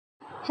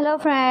Hello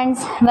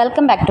friends,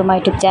 welcome back to my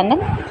YouTube channel.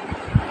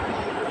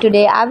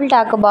 Today I will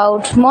talk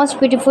about most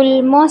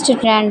beautiful, most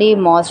trendy,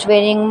 most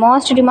wearing,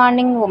 most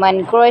demanding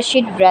women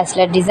crochet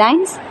bracelet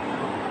designs.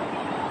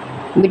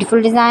 Beautiful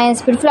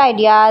designs, beautiful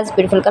ideas,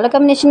 beautiful color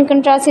combination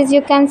contrasts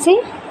you can see.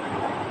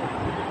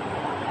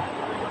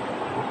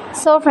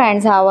 So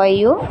friends, how are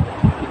you?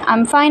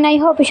 I'm fine. I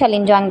hope you shall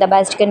enjoy the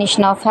best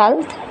condition of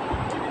health.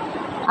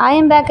 I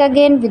am back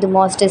again with the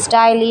most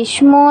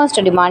stylish, most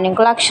demanding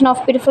collection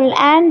of beautiful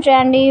and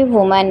trendy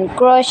women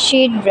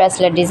crocheted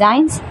bracelet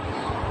designs,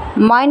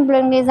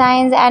 mind-blowing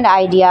designs and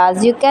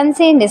ideas. You can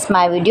see in this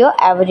my video,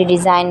 every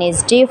design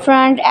is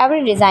different,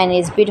 every design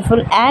is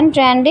beautiful and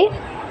trendy.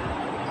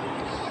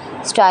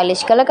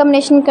 Stylish color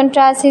combination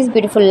contrasts,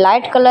 beautiful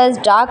light colors,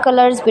 dark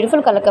colors,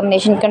 beautiful color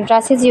combination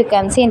contrasts you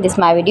can see in this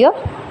my video.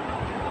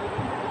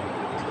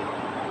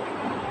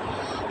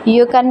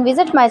 You can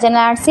visit my channel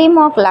and see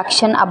more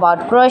collection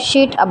about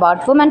crochet,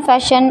 about women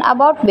fashion,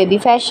 about baby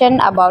fashion,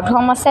 about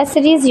home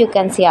accessories you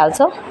can see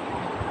also.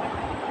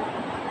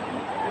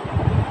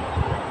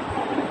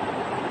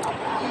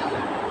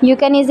 You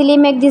can easily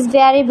make these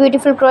very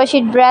beautiful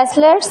crochet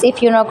bracelets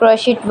if you know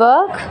crochet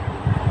work.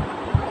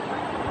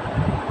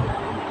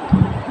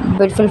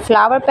 Beautiful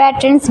flower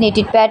patterns,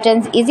 knitted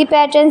patterns, easy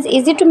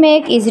to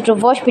make, easy to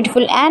wash,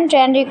 beautiful and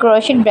trendy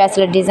crochet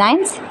bracelet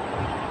designs.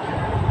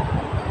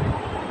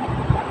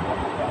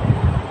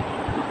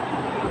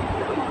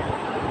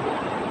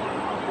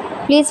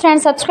 Please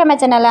friends, subscribe my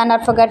channel and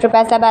not forget to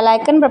press the bell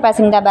icon. By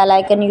pressing the bell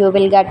icon you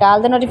will get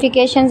all the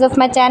notifications of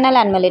my channel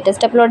and my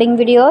latest uploading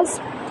videos.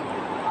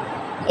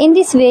 In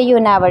this way you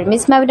never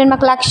miss my video in my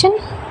collection.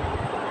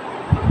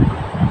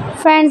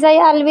 Friends, I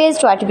always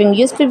try to bring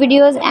useful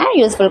videos and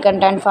useful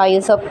content for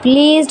you, so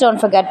please don't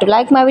forget to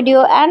like my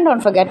video and don't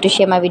forget to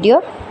share my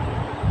video,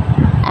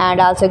 and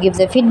also give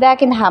the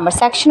feedback in the comment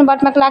section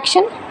about my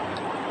collection.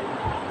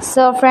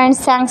 So friends,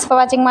 thanks for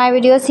watching my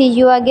video. See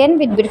you again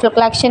with beautiful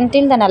collection.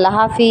 Till then, Allah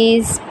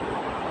Hafiz.